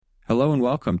Hello and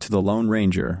welcome to The Lone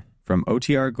Ranger from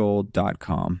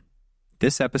OTRGold.com.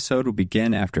 This episode will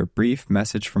begin after a brief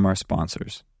message from our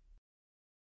sponsors.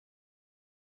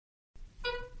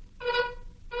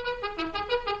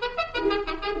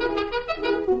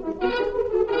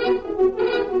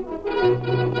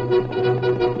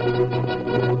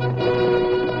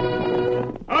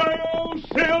 Hi-yo,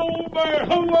 Silver!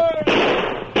 Away!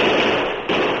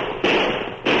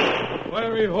 A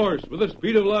fiery horse with the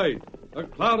speed of light, a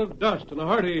cloud of dust, and a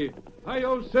hearty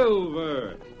Hi-yo,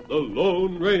 Silver, the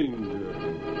Lone Ranger.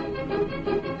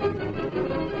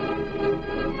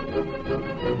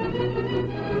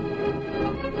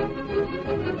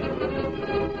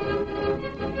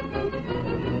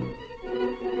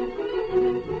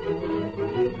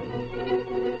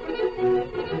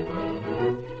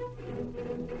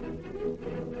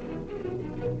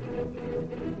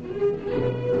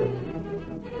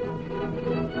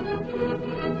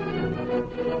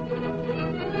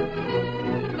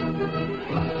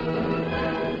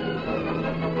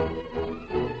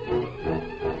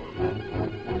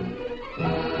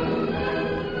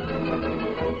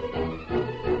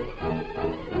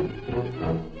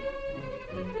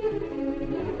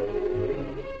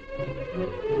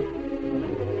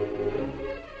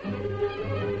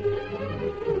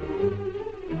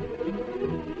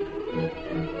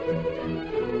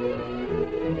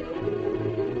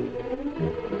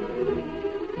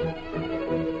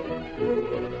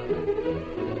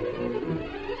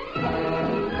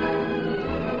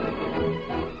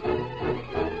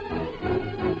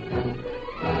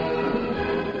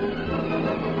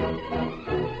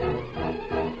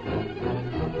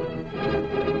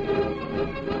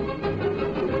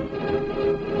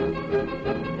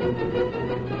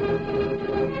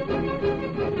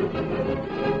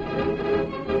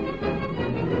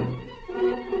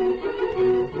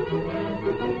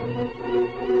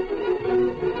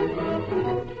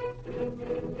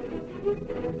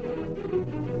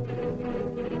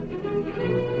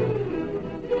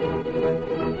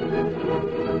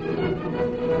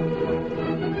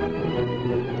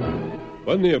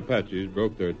 When the Apaches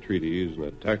broke their treaties and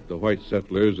attacked the white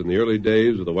settlers in the early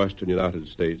days of the western United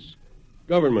States,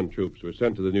 government troops were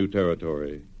sent to the new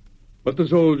territory. But the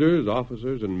soldiers,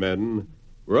 officers, and men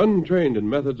were untrained in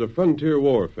methods of frontier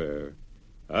warfare,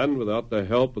 and without the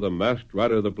help of the masked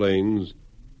rider of the plains,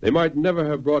 they might never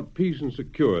have brought peace and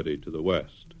security to the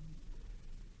West.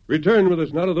 Return with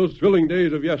us now to those thrilling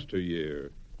days of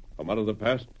yesteryear. From out of the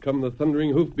past come the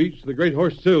thundering hoofbeats of the great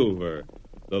horse Silver.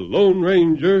 The Lone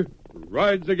Ranger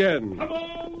rides again. Come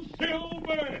on,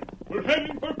 Silver! We're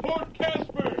heading for Fort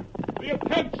Casper. The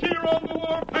Apache are on the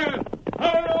warpath.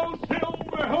 Hi-yo,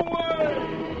 Silver, away!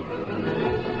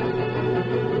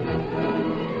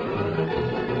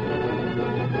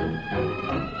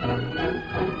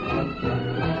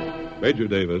 Major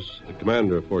Davis, the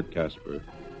commander of Fort Casper,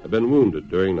 had been wounded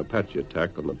during an Apache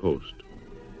attack on the post.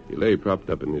 He lay propped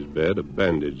up in his bed, a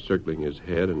bandage circling his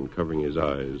head and covering his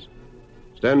eyes.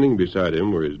 Standing beside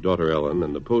him were his daughter Ellen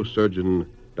and the post surgeon,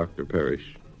 Dr.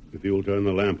 Parrish. If you'll turn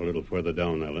the lamp a little further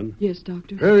down, Ellen. Yes,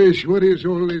 Doctor. Parrish, what is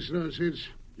all this nonsense?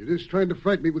 You're just trying to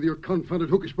frighten me with your confounded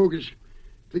hocus-pocus.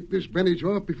 Take this bandage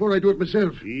off before I do it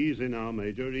myself. Easy now,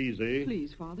 Major, easy.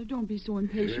 Please, Father, don't be so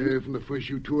impatient. From the fuss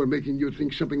you two are making, you'd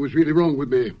think something was really wrong with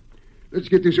me. Let's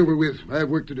get this over with. I have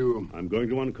work to do. I'm going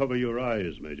to uncover your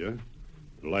eyes, Major.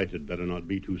 The light had better not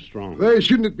be too strong. Why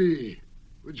shouldn't it be?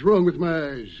 What's wrong with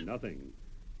my eyes? Nothing,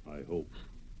 I hope.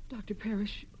 Dr.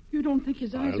 Parrish, you don't think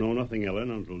his eyes... I'll know nothing, Ellen,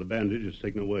 until the bandage is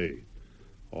taken away.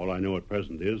 All I know at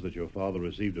present is that your father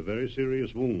received a very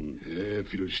serious wound.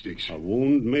 Fiddlesticks. A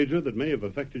wound, Major, that may have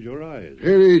affected your eyes.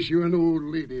 Parrish, you're an old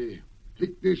lady.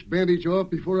 Take this bandage off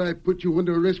before I put you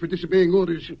under arrest for disobeying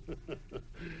orders.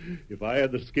 If I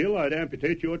had the skill, I'd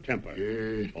amputate your temper.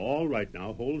 Yeah. All right,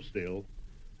 now, hold still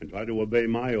and try to obey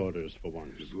my orders for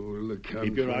once.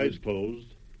 Keep your eyes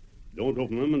closed. Don't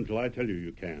open them until I tell you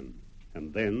you can.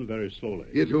 And then very slowly.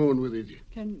 Get on with it.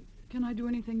 Can I do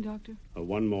anything, Doctor?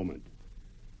 One moment.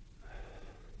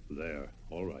 There.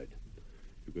 All right.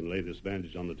 You can lay this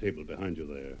bandage on the table behind you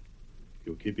there.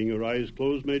 You keeping your eyes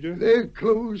closed, Major? They're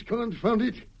closed, confound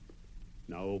it.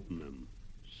 Now open them.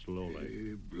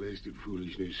 Slowly. Blasted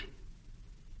foolishness.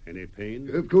 Any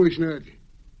pain? Of course not.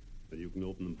 Then you can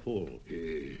open them full.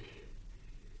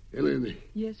 Ellen.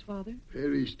 Yes, Father?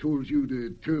 Parrish told you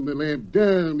to turn the lamp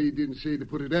down. He didn't say to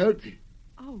put it out.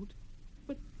 Out?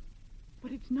 But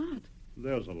it's not.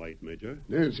 There's a light, Major.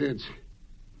 Nonsense.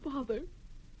 Father.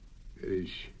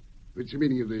 Parrish, what's the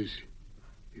meaning of this?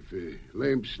 If the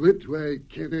lamp slipped, why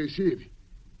can't I see it?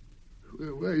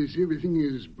 Well, why is everything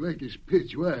as black as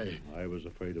pitch? Why? I was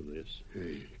afraid of this.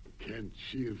 Hey, Can't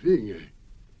see a thing.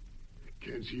 I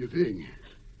can't see a thing.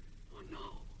 Oh,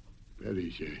 no.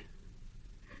 Parrish,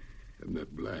 I'm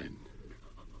not blind.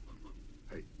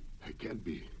 I can't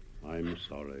be. I'm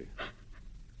sorry.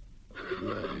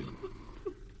 Blind.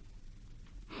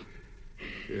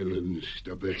 Ellen,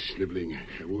 stop that sniveling.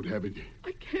 I won't have it.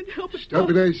 I can't help it. Stop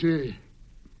it, I say.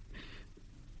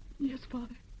 Yes,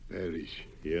 Father. Parrish,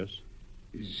 Yes?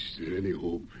 is there any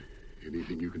hope?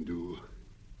 Anything you can do?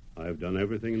 I've done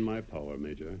everything in my power,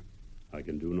 Major. I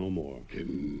can do no more.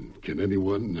 Can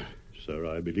anyone? Sir,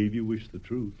 I believe you wish the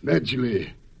truth.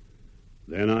 Naturally.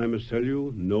 Then I must tell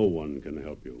you, no one can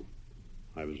help you.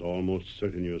 I was almost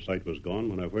certain your sight was gone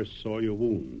when I first saw your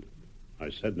wound. I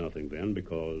said nothing then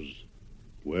because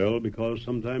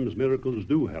sometimes miracles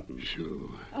do happen. Sure.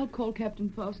 I'll call Captain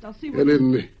Faust. I'll see what...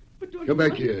 Ellen, But don't come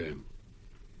back here.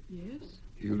 Yes?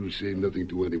 You'll say nothing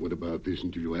to anyone about this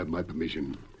until you have my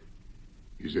permission.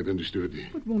 Is that understood?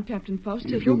 But won't Captain Faust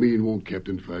If take you over? mean won't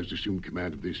Captain Faust assume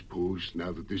command of this post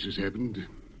now that this has happened,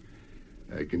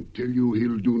 I can tell you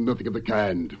he'll do nothing of the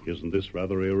kind. Isn't this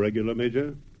rather irregular,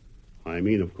 Major? I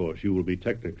mean, of course, you will be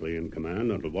technically in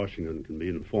command until Washington can be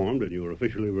informed and you are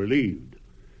officially relieved.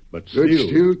 But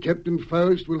Still, Captain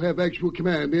Faust will have actual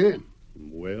command, eh?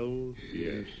 Well,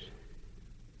 yes.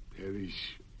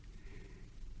 Parrish,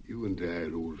 you and I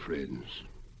are old friends.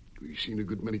 We've seen a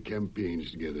good many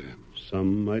campaigns together.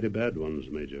 Some mighty bad ones,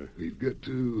 Major. We've got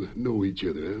to know each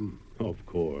other. Of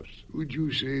course. Would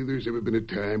you say there's ever been a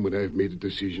time when I've made a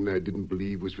decision I didn't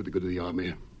believe was for the good of the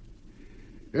Army?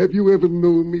 Have you ever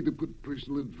known me to put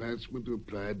personal advancement or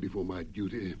pride before my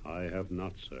duty? I have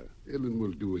not, sir. Ellen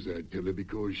will do as I tell her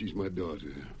because she's my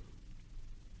daughter.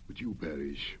 But you,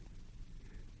 Parrish,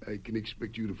 I can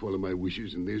expect you to follow my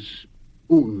wishes in this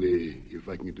only if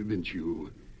I can convince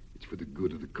you it's for the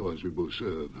good of the cause we both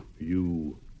serve.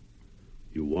 You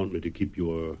want me to keep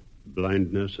your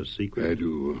blindness a secret? I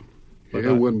do. But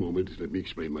Here, one moment. Let me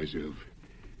explain myself.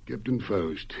 Captain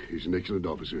Faust is an excellent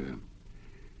officer.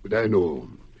 But I know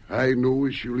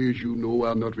as surely as you know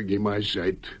I'll not regain my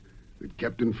sight, that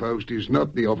Captain Faust is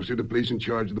not the officer to place in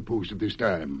charge of the post at this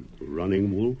time.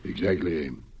 Running Wolf? Exactly.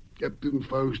 Captain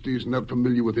Faust is not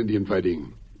familiar with Indian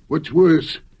fighting. What's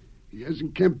worse, he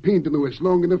hasn't campaigned in the West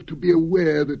long enough to be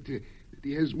aware that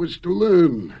he has much to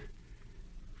learn.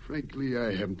 Frankly,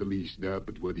 I haven't the least doubt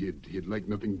but what he'd like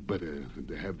nothing better than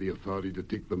to have the authority to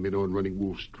take the men on Running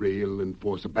Wolf's trail and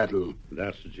force a battle.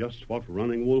 That's just what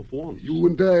Running Wolf wants. You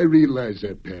and I realize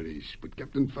that, Parrish, but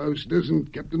Captain Faust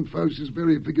doesn't. Captain Faust is a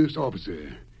very vigorous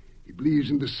officer. He believes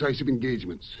in decisive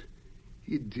engagements.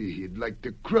 He'd like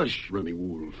to crush Running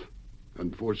Wolf.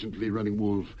 Unfortunately, Running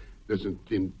Wolf doesn't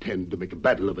intend to make a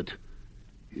battle of it.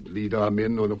 He'd lead our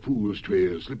men on a fool's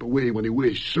trail, slip away when he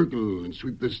wished, circle, and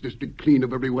sweep this district clean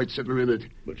of every white settler in it.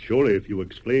 But surely if you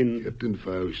explain... Captain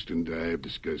Faust and I have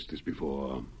discussed this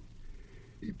before.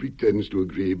 He pretends to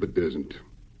agree, but doesn't.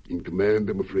 In command,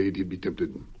 I'm afraid he'd be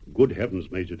tempted. Good heavens,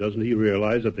 Major, doesn't he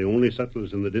realize that the only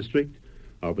settlers in the district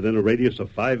are within a radius of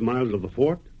 5 miles of the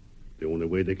fort? The only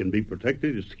way they can be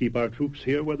protected is to keep our troops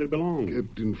here where they belong.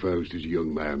 Captain Faust is a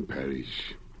young man,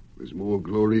 Parrish. There's more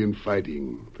glory in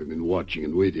fighting than in watching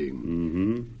and waiting.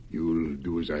 Mm-hmm. You'll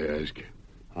do as I ask.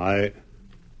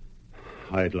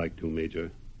 I'd like to, Major.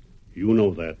 You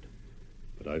know that.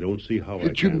 But I don't see how I can.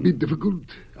 It shouldn't be difficult.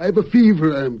 I have a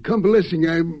fever. I'm convalescing.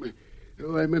 I'm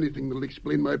anything that'll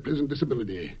explain my present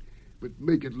disability. But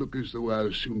make it look as though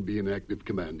I'll soon be in active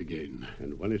command again.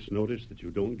 And when it's noticed that you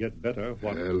don't get better,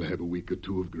 what... I'll have a week or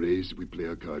two of grace if we play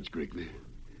our cards correctly.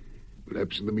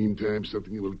 Perhaps in the meantime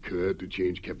something will occur to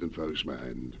change Captain Faust's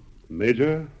mind.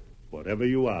 Major, whatever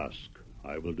you ask,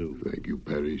 I will do. Thank you,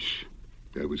 Parrish.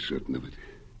 I was certain of it.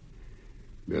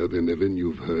 Now then, Ellen,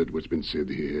 you've heard what's been said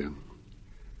here.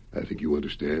 I think you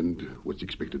understand what's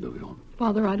expected of you.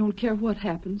 Father, I don't care what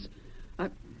happens.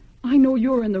 I know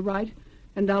you're in the right,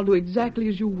 and I'll do exactly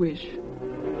as you wish.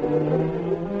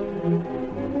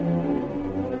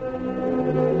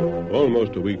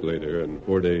 Almost a week later, and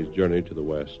 4 days' journey to the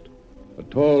west, a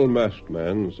tall masked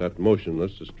man sat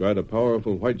motionless astride a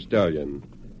powerful white stallion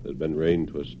that had been reined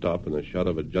to a stop in the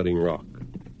shadow of a jutting rock.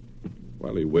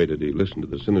 While he waited, he listened to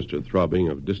the sinister throbbing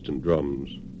of distant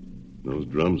drums. Those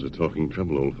drums are talking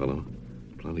trouble, old fellow.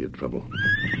 Plenty of trouble.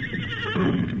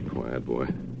 Quiet, boy.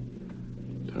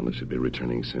 Tyler should be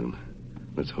returning soon.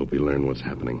 Let's hope he learned what's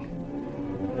happening.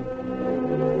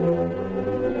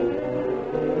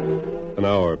 An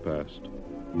hour passed,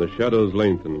 and the shadows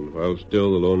lengthened while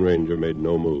still the Lone Ranger made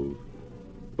no move.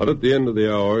 But at the end of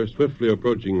the hour, swiftly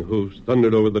approaching hoofs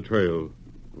thundered over the trail.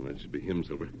 Well, that should be him,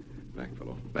 Silver. Back,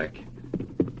 fellow. Back.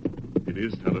 It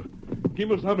is, Tyler.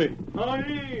 Kemosabe.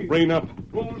 Aye. Rein up.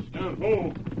 Close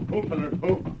Oh, fella.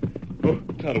 Oh,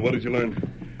 Tonto, what did you learn?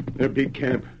 Their big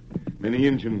camp. Many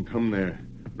Indians come there.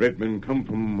 Red men come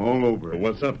from all over.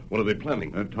 What's up? What are they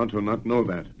planning? Tonto not know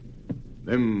that.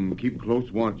 Them keep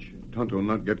close watch. Tonto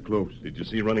not get close. Did you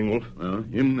see Running Wolf?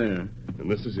 Him there. And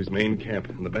this is his main camp.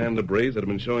 And the band of braves that have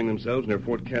been showing themselves near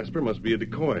Fort Casper must be a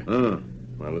decoy.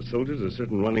 While the soldiers are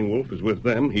certain Running Wolf is with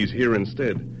them, he's here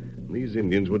instead. These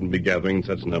Indians wouldn't be gathering in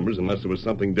such numbers unless there was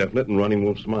something definite in Running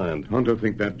Wolf's mind. Tonto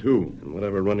think that, too. And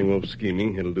whatever Running Wolf's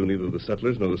scheming, it'll do neither the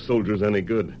settlers nor the soldiers any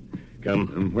good.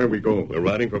 Come. And where we go? We're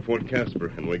riding for Fort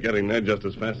Casper, and we're getting there just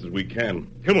as fast as we can.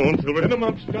 Come on, Silver. Hit 'em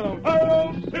up, Scout.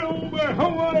 Hello, Silver,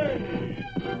 away!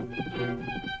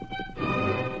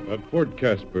 At Fort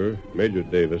Casper, Major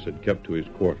Davis had kept to his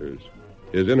quarters.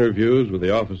 His interviews with the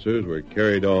officers were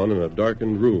carried on in a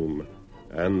darkened room,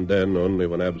 and then only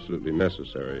when absolutely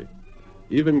necessary.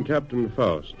 Even Captain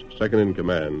Faust, second in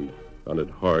command, found it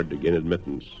hard to gain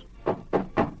admittance.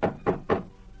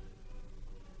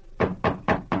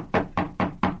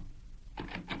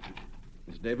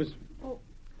 Miss Davis? Oh,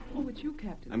 it's you,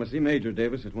 Captain. I must see Major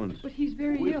Davis at once. But he's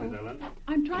very ill.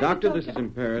 I'm trying Doctor, to... this is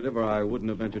imperative, or I wouldn't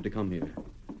have ventured to come here.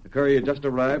 The courier just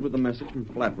arrived with a message from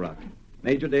Flat Rock.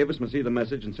 Major Davis must see the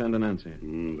message and send an answer.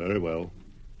 Very well.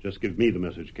 Just give me the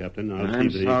message, Captain. I'm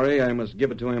sorry, I must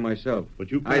give it to him myself. But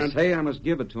you can't... I say I must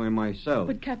give it to him myself.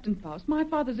 But, Captain Faust, my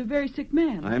father's a very sick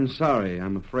man. I'm sorry.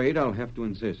 I'm afraid I'll have to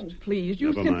insist. Oh, please, you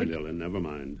Never simply... mind, Ellen, never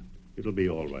mind. It'll be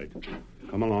all right.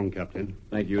 Come along, Captain.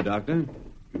 Thank you, Doctor.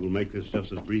 You will make this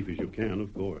just as brief as you can,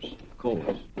 of course. Of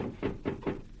course.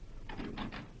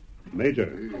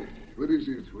 Major. What is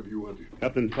it? What do you want?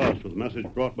 Captain Faust with a message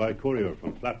brought by courier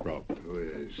from Flat Rock. Oh,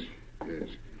 yes.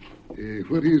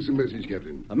 What is the message,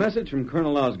 Captain? A message from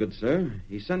Colonel Osgood, sir.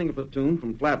 He's sending a platoon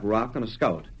from Flat Rock on a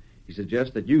scout. He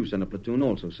suggests that you send a platoon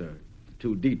also, sir. The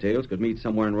two details could meet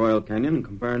somewhere in Royal Canyon and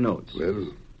compare notes.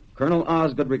 Well? Colonel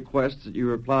Osgood requests that you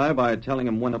reply by telling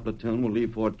him when a platoon will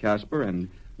leave Fort Casper and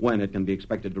when it can be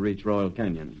expected to reach Royal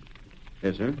Canyon.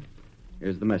 Yes, sir.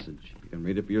 Here's the message. You can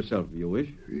read it for yourself if you wish.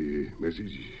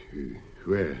 Message?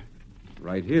 Where?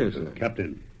 Right here, sir.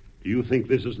 Captain, do you think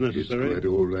this is necessary? It's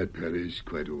quite all right, Paris.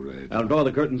 Quite all right. I'll draw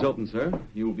the curtains open, sir.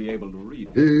 You'll be able to read.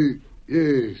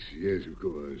 Yes, of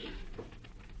course.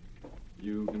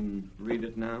 You can read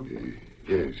it now?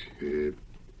 Yes.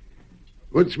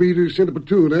 Wants me to send a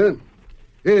platoon, huh?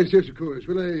 Yes, of course.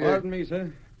 Will I... Pardon me,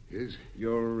 sir. Yes?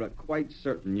 You're quite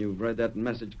certain you've read that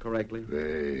message correctly?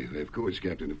 Of course,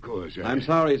 Captain, of course. I'm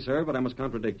sorry, sir, but I must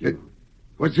contradict you.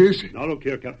 What's this? Now look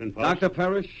here, Captain Faust. Dr.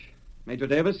 Parrish, Major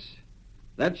Davis,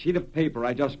 that sheet of paper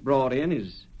I just brought in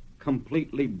is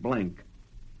completely blank.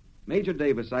 Major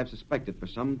Davis, I've suspected for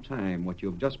some time what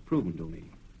you've just proven to me.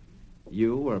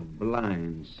 You are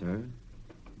blind, sir.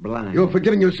 Blind. You're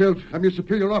forgetting yourself. I'm your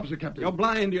superior officer, Captain. You're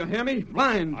blind, do you hear me?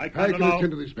 Blind. I can allow...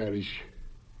 attend to this, Parrish.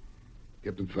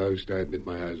 Captain Faust, I admit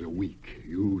my eyes are weak.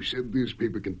 You said this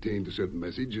paper contained a certain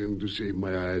message, and to save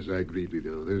my eyes, I agreed with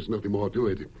you. There's nothing more to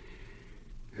it.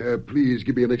 Please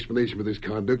give me an explanation for this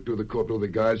conduct, or the corporal of the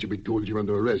guards shall be told you're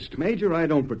under arrest. Major, I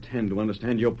don't pretend to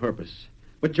understand your purpose,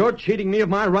 but you're cheating me of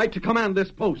my right to command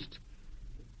this post.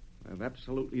 I have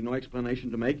absolutely no explanation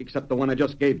to make except the one I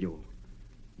just gave you.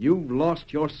 You've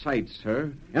lost your sight,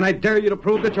 sir, and I dare you to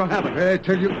prove that you haven't. I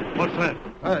tell you... What's that?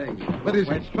 What is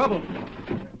it? It's trouble.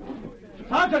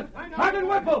 Sergeant! Sergeant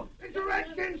Whipple! It's a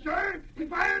redskin, sir. He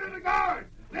fired at a guard.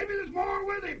 Maybe there's more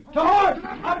with him. To horse!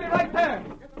 I'll be right there.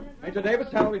 Major Davis,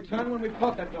 I'll return when we've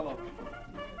caught that fellow.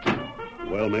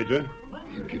 Well, Major,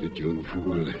 You get it, young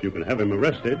fool. you can have him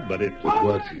arrested, but it's... But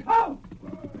what?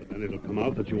 But then it'll come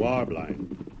out that you are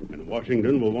blind. And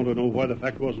Washington will want to know why the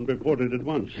fact wasn't reported at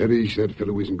once. Parrish, that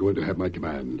fellow isn't going to have my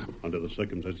command. Under the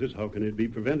circumstances, how can it be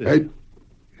prevented?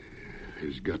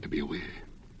 There's got to be a way.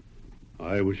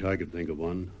 I wish I could think of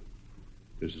one.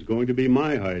 This is going to be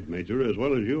my hide, Major, as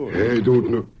well as yours. I don't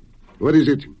know. What is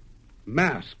it?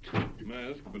 Masked.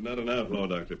 Masked, but not an outlaw,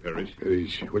 Dr. Parrish.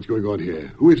 Parrish, what's going on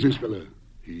here? Who is this fellow?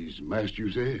 He's masked,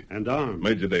 you say? And armed.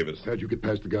 Major Davis. How'd you get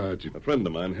past the guards? A friend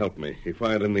of mine helped me. He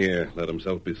fired in the air, let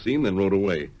himself be seen, then rode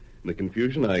away. In the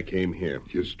confusion, I came here.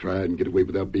 Just try and get away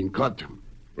without being caught.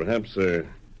 Perhaps,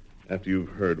 after you've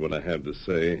heard what I have to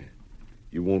say,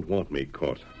 you won't want me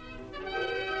caught.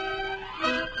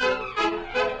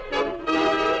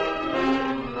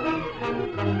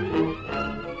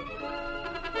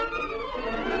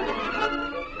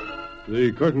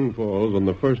 The curtain falls on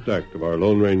the first act of our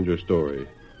Lone Ranger story.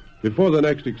 Before the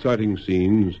next exciting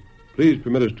scenes, please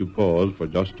permit us to pause for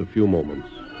just a few moments.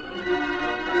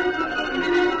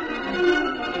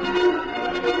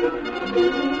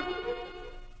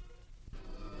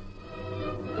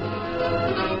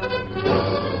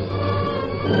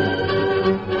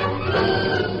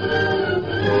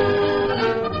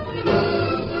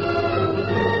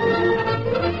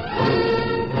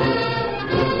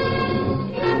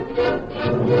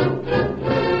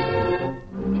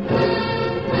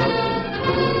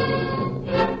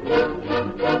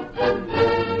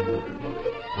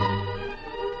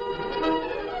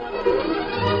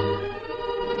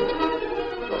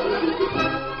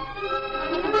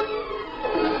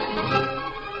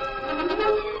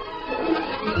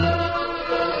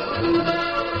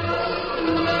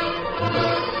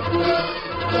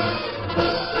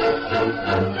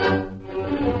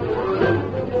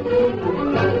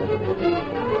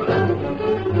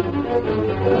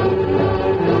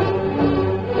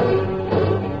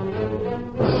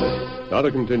 Now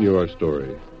to continue our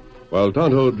story. While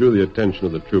Tonto drew the attention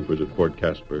of the troopers at Fort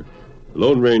Casper, the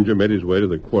Lone Ranger made his way to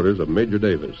the quarters of Major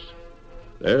Davis.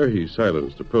 There he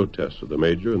silenced the protests of the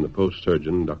Major and the post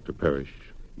surgeon, Dr. Parrish.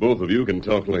 Both of you can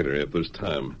talk later if there's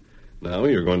time. Now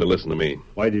you're going to listen to me.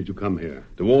 Why did you come here?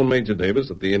 To warn Major Davis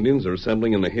that the Indians are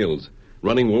assembling in the hills.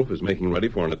 Running Wolf is making ready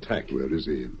for an attack. Where is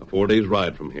he? A 4 days'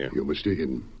 ride from here. You're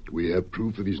mistaken. We have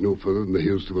proof that he's no further than the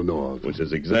hills to the north. Which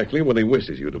is exactly what he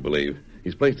wishes you to believe.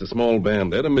 He's placed a small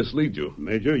band there to mislead you.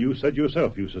 Major, you said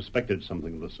yourself you suspected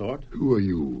something of the sort. Who are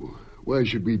you? Why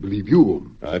should we believe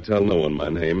you? I tell no one my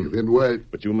name. Then why...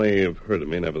 But you may have heard of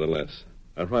me nevertheless.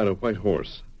 I ride a white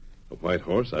horse. A white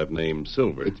horse I've named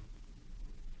Silver. The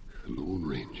Lone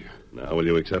Ranger. Now, will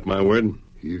you accept my word?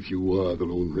 If you are the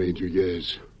Lone Ranger,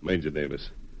 yes. Major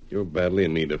Davis, you're badly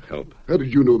in need of help. How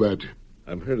did you know that?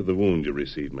 I've heard of the wound you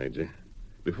received, Major.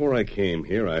 Before I came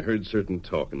here, I heard certain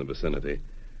talk in the vicinity.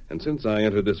 And since I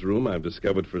entered this room, I've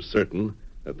discovered for certain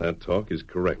that talk is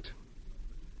correct.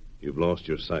 You've lost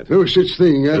your sight. No such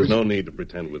thing. There's no need to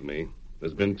pretend with me.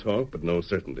 There's been talk, but no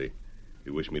certainty. If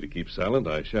you wish me to keep silent,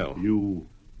 I shall. You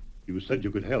said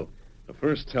you could help. Now,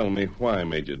 first tell me why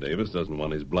Major Davis doesn't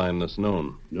want his blindness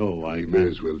known. No, I You may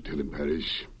as well tell him,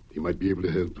 Parrish. He might be able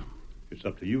to help. It's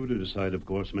up to you to decide, of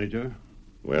course, Major.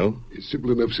 Well? It's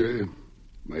simple enough, sir.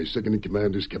 My second in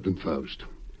command is Captain Faust.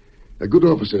 A good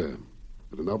officer,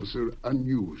 but an officer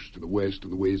unused to the West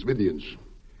and the ways of Indians.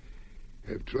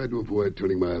 I've tried to avoid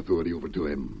turning my authority over to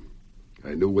him.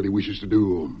 I know what he wishes to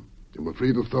do. I'm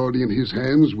afraid authority in his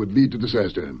hands would lead to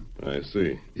disaster. I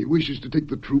see. He wishes to take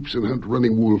the troops and hunt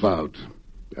Running Wolf out.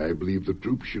 I believe the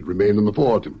troops should remain in the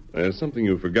fort. There's something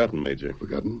you've forgotten, Major.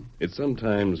 Forgotten? It's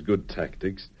sometimes good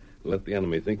tactics to let the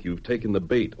enemy think you've taken the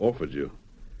bait offered you.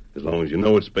 As long as you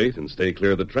know it's bait and stay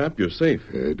clear of the trap, you're safe.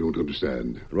 I don't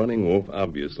understand. Running Wolf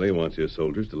obviously wants your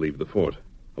soldiers to leave the fort.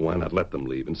 Why not let them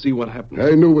leave and see what happens?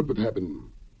 I know what would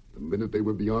happen. The minute they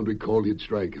were beyond recall, he'd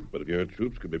strike. But if your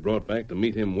troops could be brought back to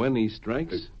meet him when he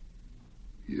strikes...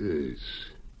 Yes.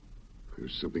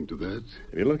 There's something to that.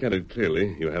 If you look at it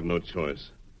clearly, you have no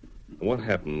choice. What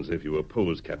happens if you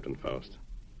oppose Captain Faust?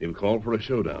 He'll call for a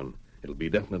showdown. It'll be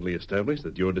definitely established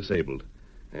that you're disabled.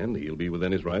 And he'll be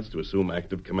within his rights to assume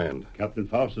active command. Captain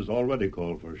Faust has already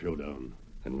called for a showdown.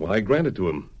 And why grant it to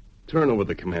him? Turn over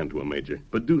the command to him, Major,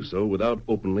 but do so without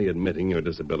openly admitting your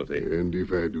disability. And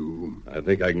if I do? I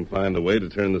think I can find a way to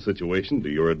turn the situation to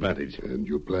your advantage. And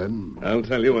your plan? I'll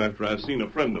tell you after I've seen a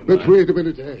friend of mine. But wait a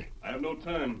minute, I have no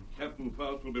time. Captain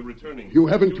Faust will be returning. You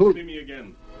haven't told... see me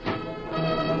again.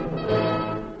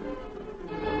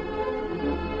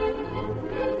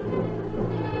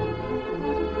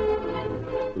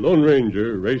 The Lone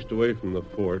Ranger raced away from the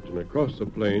fort and across the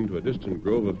plain to a distant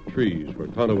grove of trees where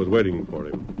Tonto was waiting for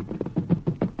him.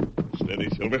 Steady,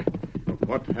 Silver.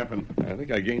 What happened? I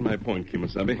think I gained my point,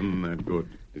 Kimasabi. That's good.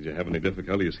 Did you have any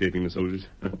difficulty escaping the soldiers?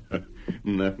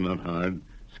 That's not hard.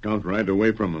 Scout right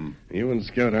away from them. You and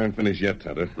Scout aren't finished yet,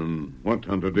 Tonto. What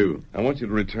Tonto do? I want you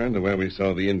to return to where we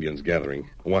saw the Indians gathering.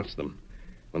 Watch them.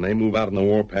 When they move out on the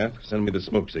warpath, send me the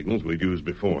smoke signals we've used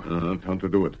before. Tonto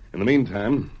do it. In the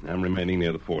meantime, I'm remaining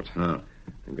near the fort. I've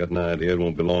got an idea it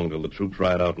won't be long till the troops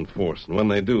ride out in force. And when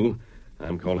they do,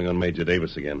 I'm calling on Major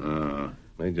Davis again.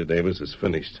 Major Davis is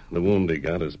finished. The wound he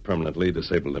got has permanently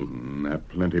disabled him. That's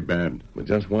plenty bad. But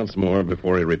just once more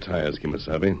before he retires,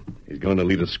 Kimasabi, he's going to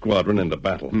lead a squadron into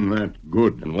battle. That's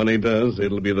good. And when he does,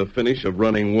 it'll be the finish of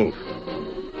Running Wolf.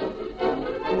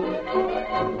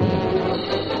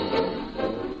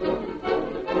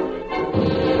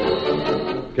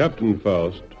 Captain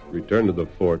Faust returned to the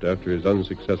fort after his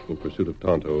unsuccessful pursuit of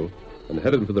Tonto and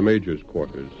headed for the Major's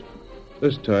quarters.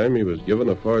 This time he was given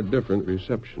a far different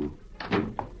reception.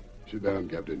 Sit down,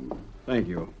 Captain. Thank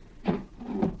you.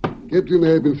 Captain,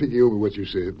 I've been thinking over what you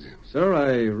said. Sir,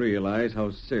 I realize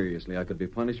how seriously I could be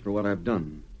punished for what I've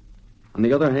done. On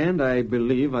the other hand, I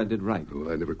believe I did right.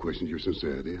 Oh, I never questioned your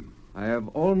sincerity. I have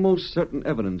almost certain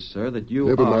evidence, sir, that you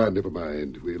Never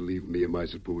mind. We'll leave me and my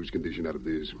supposed condition out of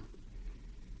this.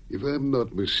 If I'm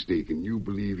not mistaken, you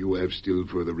believe you have still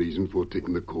further reason for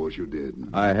taking the course you did.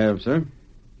 I have, sir.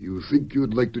 You think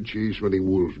you'd like to chase Running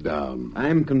Wolf down?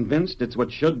 I'm convinced it's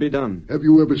what should be done. Have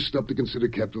you ever stopped to consider,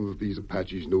 Captain, that these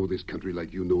Apaches know this country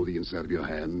like you know the inside of your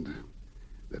hand?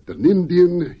 That an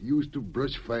Indian used to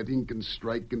brush fighting can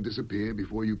strike and disappear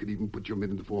before you can even put your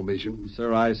men into formation?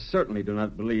 Sir, I certainly do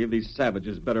not believe these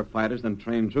savages better fighters than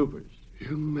trained troopers.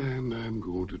 Young man, I'm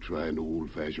going to try an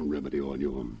old-fashioned remedy on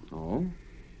you. Oh?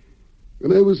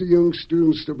 When I was a youngster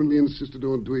and stubbornly insisted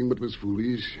on doing what was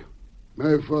foolish,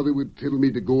 my father would tell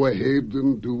me to go ahead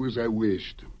and do as I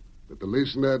wished. But the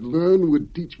lesson I'd learn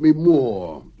would teach me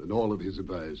more than all of his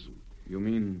advice. You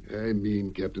mean... I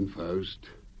mean, Captain Faust,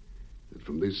 that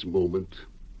from this moment,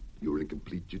 you're in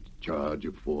complete charge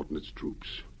of Fort and its troops.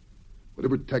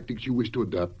 Whatever tactics you wish to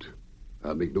adopt,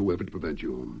 I'll make no effort to prevent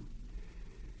you.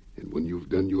 And when you've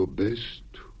done your best,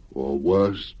 or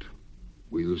worst,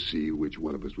 we'll see which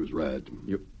one of us was right.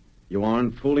 You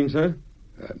aren't fooling, sir?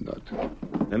 I'm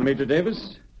not. Then, Major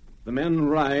Davis, the men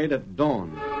ride at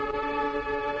dawn.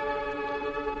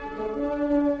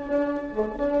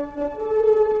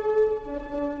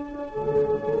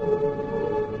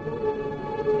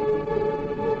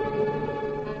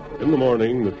 In the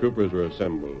morning, the troopers were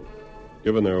assembled,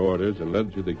 given their orders, and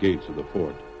led through the gates of the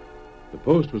fort. The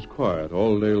post was quiet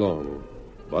all day long,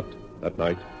 but that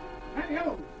night... Hey,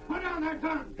 you! Put down that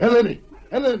gun!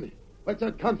 Helen! What's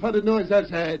that confounded noise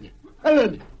outside?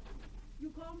 Helen! You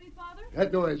called me, Father?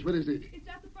 That noise, what is it? It's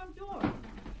at the front door.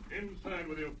 Inside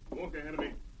with you. Walk ahead of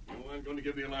me. No, I'm going to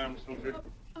give the alarm, soldier.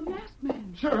 A masked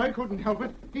man. Sir, I couldn't help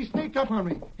it. He sneaked up on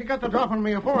me. He got the drop on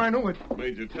me before I knew it.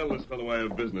 Major, tell this fellow I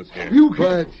have business here. You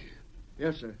quiet.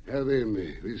 Yes, sir. Now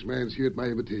then, this man's here at my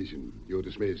invitation. You're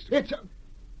dismissed. It's...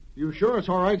 You sure it's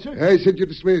all right, sir? I said you're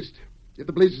dismissed. Get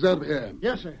the blazes out of here.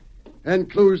 Yes, sir.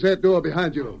 And close that door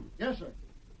behind you. Yes, sir.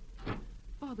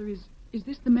 Father, is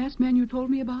this the masked man you told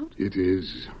me about? It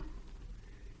is.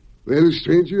 Well,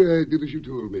 stranger, I did as you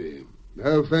told me.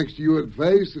 Now, thanks to your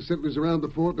advice, the settlers around the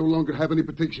fort no longer have any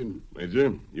protection.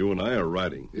 Major, you and I are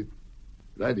riding.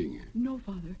 Riding? No,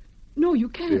 Father. No, you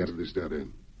can't. Stay out of this, daughter.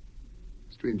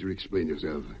 Stranger, explain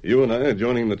yourself. You and I are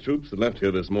joining the troops that left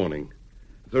here this morning.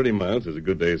 30 miles is a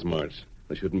good day's march.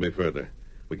 They shouldn't be further.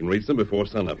 We can reach them before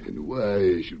sunup. And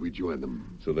why should we join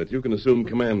them? So that you can assume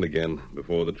command again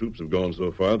before the troops have gone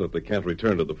so far that they can't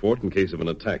return to the fort in case of an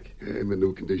attack. I'm in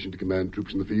no condition to command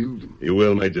troops in the field. You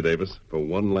will, Major Davis, for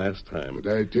one last time.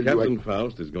 But I tell Captain you,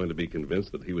 Faust is going to be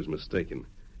convinced that he was mistaken.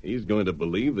 He's going to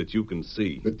believe that you can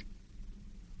see. But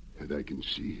I can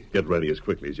see. Get ready as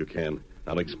quickly as you can.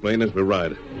 I'll explain as we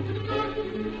ride.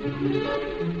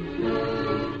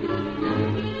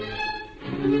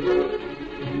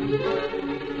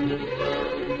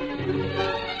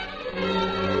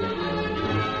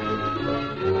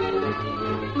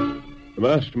 The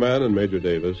masked man and Major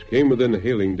Davis came within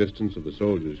hailing distance of the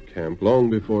soldiers' camp long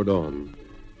before dawn.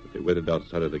 But they waited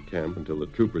outside of the camp until the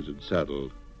troopers had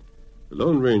saddled. The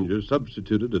Lone Ranger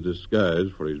substituted a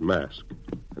disguise for his mask,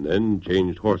 and then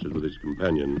changed horses with his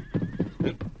companion.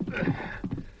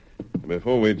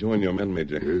 Before we join your men,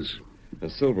 Major. Yes?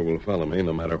 Silver will follow me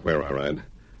no matter where I ride.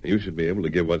 You should be able to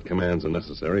give what commands are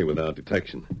necessary without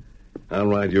detection. I'll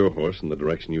ride your horse in the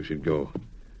direction you should go.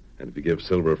 And if you give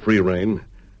Silver free rein,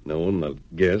 no one will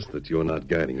guess that you're not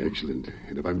guiding him. Excellent.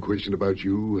 And if I'm questioned about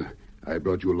you, I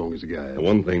brought you along as a guide.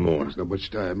 One thing more. There's not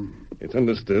much time. It's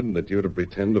understood that you're to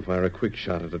pretend to fire a quick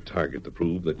shot at a target to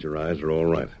prove that your eyes are all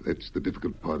right. That's the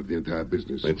difficult part of the entire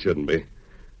business. It shouldn't be.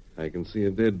 I can see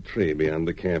a dead tree beyond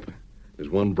the camp. There's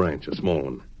one branch, a small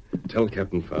one. Tell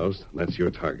Captain Faust that's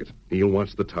your target. He'll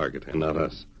watch the target and not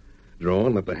us. Draw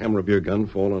and let the hammer of your gun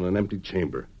fall on an empty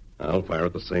chamber. I'll fire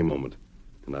at the same moment.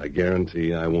 And I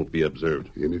guarantee I won't be observed.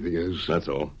 Anything else? That's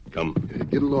all. Come.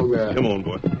 Get along there. Come on,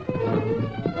 boy.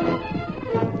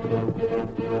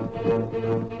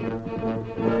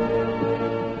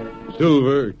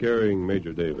 Silver, carrying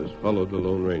Major Davis, followed the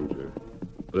Lone Ranger.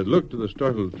 But it looked to the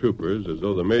startled troopers as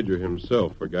though the Major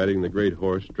himself were guiding the great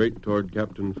horse straight toward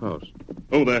Captain Faust.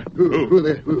 Oh, there. Who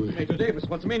there? Who? Major Davis,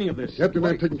 what's the meaning of this? Captain,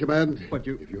 I'm taking command. But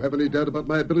you... If you have any doubt about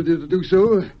my ability to do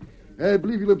so, I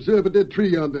believe you'll observe a dead tree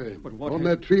yonder. But what... On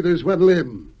that tree, there's one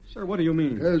limb. Sir, what do you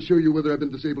mean? I'll show you whether I've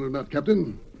been disabled or not,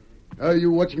 Captain. Are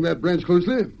you watching that branch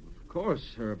closely? Of course,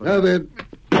 sir, but... Now then.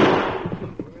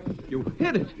 You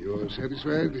hit it. You're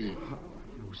satisfied?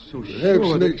 So Perhaps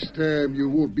sure next time you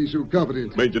won't be so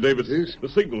confident. Major Davis, Yes? the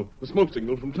signal, the smoke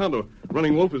signal from Tonto.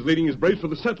 Running Wolf is leading his brace for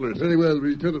the settlers. Very well,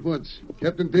 return at once.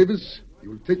 Captain Davis,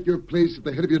 you will take your place at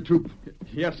the head of your troop.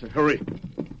 Yes, sir. Hurry.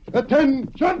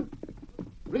 Attention!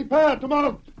 Prepare to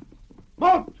mount!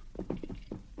 Mount!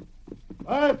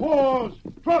 5-4s,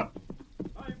 trot!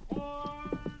 5-4,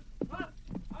 trot!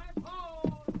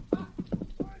 5-4, trot!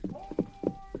 5-4,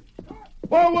 trot!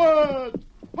 Forward!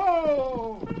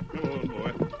 Ho! Come on,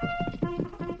 boy.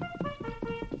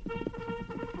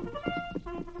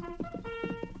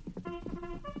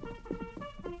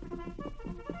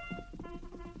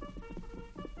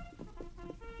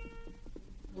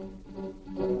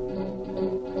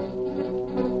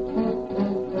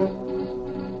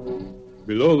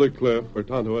 Below the cliff where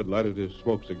Tonto had lighted his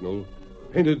smoke signal,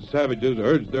 painted savages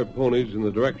urged their ponies in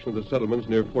the direction of the settlements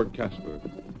near Fort Casper.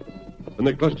 When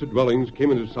the clustered dwellings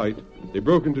came into sight, they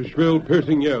broke into shrill,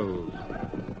 piercing yells.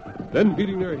 Then,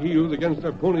 beating their heels against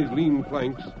their ponies' lean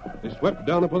flanks, they swept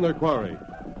down upon their quarry.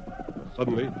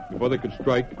 Suddenly, before they could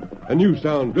strike, a new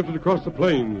sound drifted across the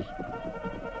plains.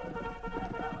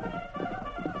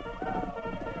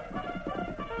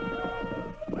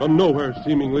 From nowhere,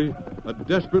 seemingly, a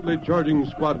desperately charging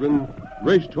squadron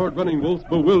raced toward Running Wolf's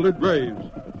bewildered braves.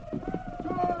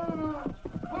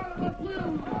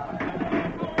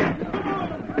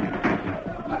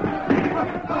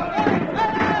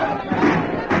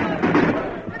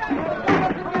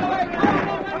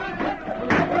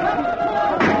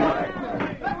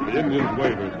 The Indians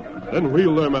wavered, then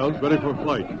wheeled their mounts ready for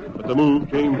flight, but the move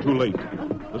came too late.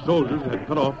 The soldiers had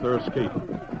cut off their escape.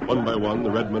 One by one,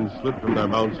 the red men slipped from their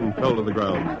mounts and fell to the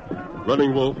ground.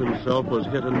 Running Wolf himself was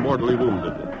hit and mortally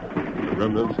wounded. The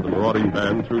remnants of the marauding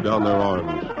band threw down their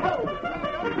arms.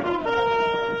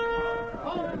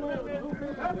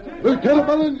 Lieutenant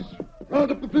Mullins,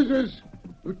 round up the prisoners.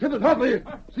 Lieutenant Hartley,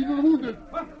 see to the wounded.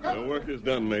 The work is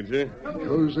done, Major.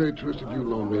 Because I trusted you,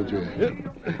 Lone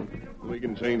Ranger. We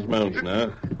can change mounts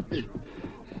now.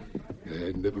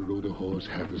 I never rode a horse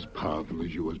half as powerful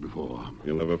as yours before.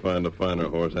 You'll never find a finer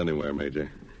horse anywhere,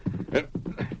 Major.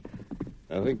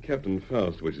 I think Captain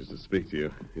Faust wishes to speak to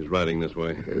you. He's riding this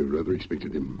way. I rather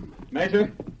expected him. Major?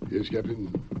 Yes,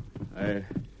 Captain?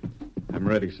 I'm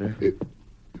ready, sir.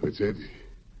 What's that?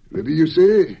 Ready, you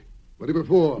say? Whatever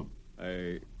for?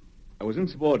 I was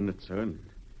insubordinate, sir, and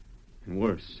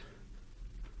worse.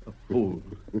 A fool.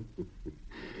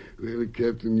 Well,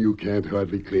 Captain, you can't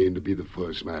hardly claim to be the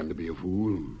first man to be a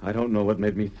fool. I don't know what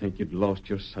made me think you'd lost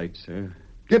your sight, sir.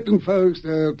 Captain Faust,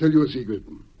 I'll tell you a secret.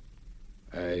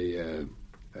 I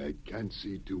can't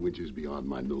see 2 inches beyond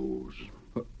my nose.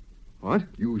 What?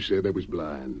 You said I was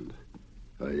blind.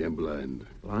 I am blind.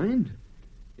 Blind?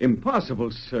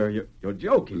 Impossible, sir. You're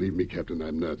joking. Believe me, Captain,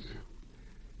 I'm not.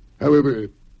 However...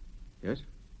 Yes?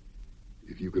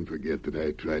 If you can forget that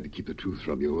I tried to keep the truth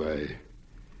from you,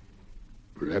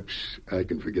 perhaps I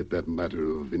can forget that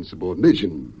matter of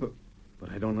insubordination.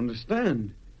 But I don't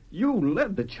understand. You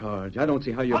led the charge. I don't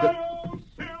see how you... Hi-yo,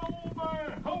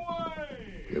 Silver!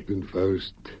 Away! Captain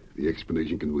Faust, the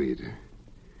explanation can wait.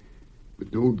 But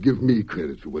don't give me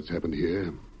credit for what's happened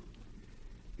here.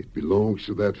 It belongs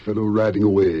to that fellow riding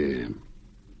away,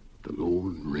 the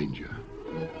Lone Ranger.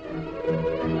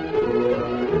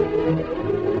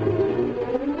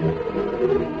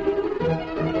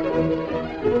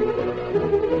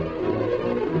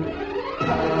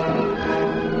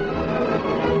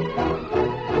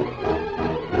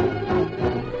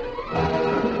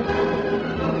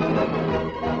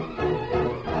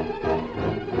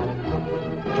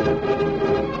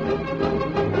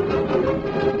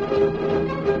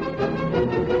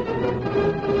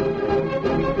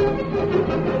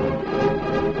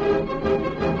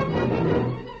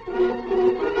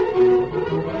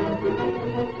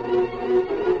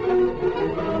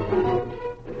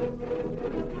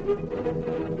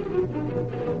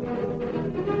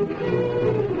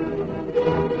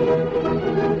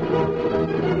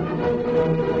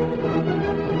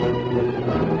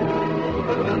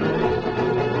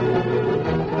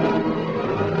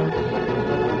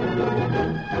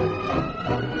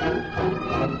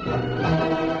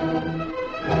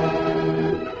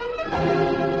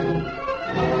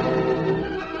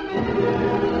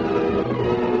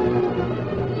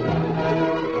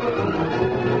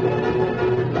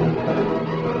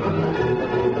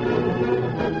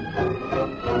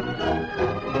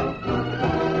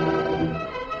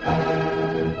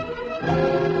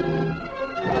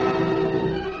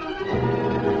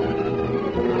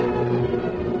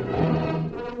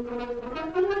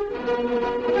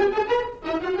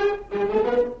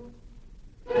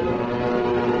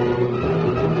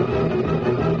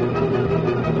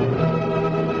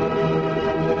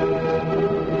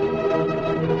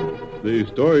 The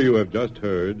story you have just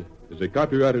heard is a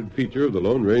copyrighted feature of the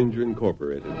Lone Ranger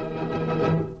Incorporated.